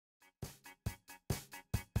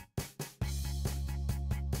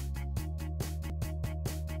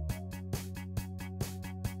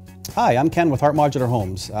Hi, I'm Ken with Hart Modular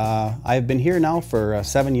Homes. I've been here now for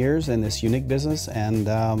 7 years in this unique business, and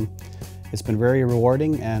it's been very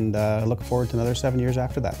rewarding, and I look forward to another 7 years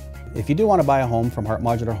after that. If you do want to buy a home from Hart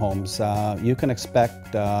Modular Homes, you can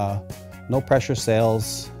expect no pressure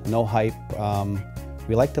sales, no hype.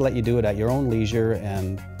 We like to let you do it at your own leisure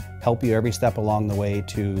and help you every step along the way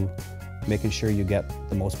to making sure you get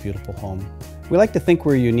the most beautiful home. We like to think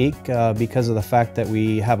we're unique because of the fact that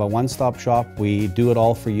we have a one-stop shop. We do it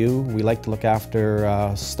all for you. We like to look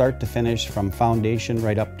after start to finish, from foundation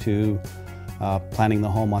right up to planning the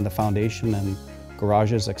home on the foundation and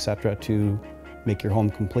garages, etc., to make your home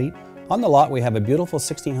complete. On the lot, we have a beautiful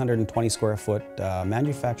 1,620 square foot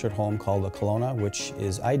manufactured home called the Kelowna, which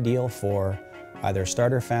is ideal for either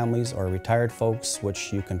starter families or retired folks,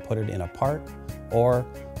 which you can put it in a park or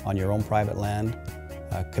on your own private land.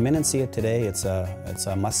 Come in and see it today. It's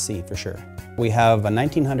a must-see for sure. We have a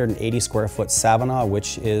 1,980 square foot Savannah,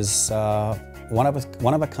 which is one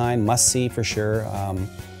of a kind, must-see for sure.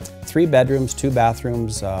 3 bedrooms, 2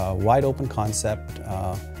 bathrooms, wide open concept.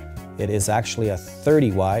 It is actually a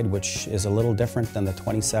 30 wide, which is a little different than the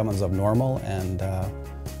 27s of normal, and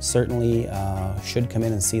certainly should come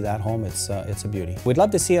in and see that home. It's a beauty. We'd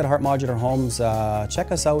love to see you at Hart Modular Homes.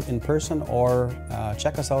 Check us out in person or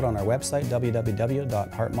check us out on our website,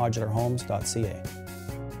 www.hartmodularhomes.ca.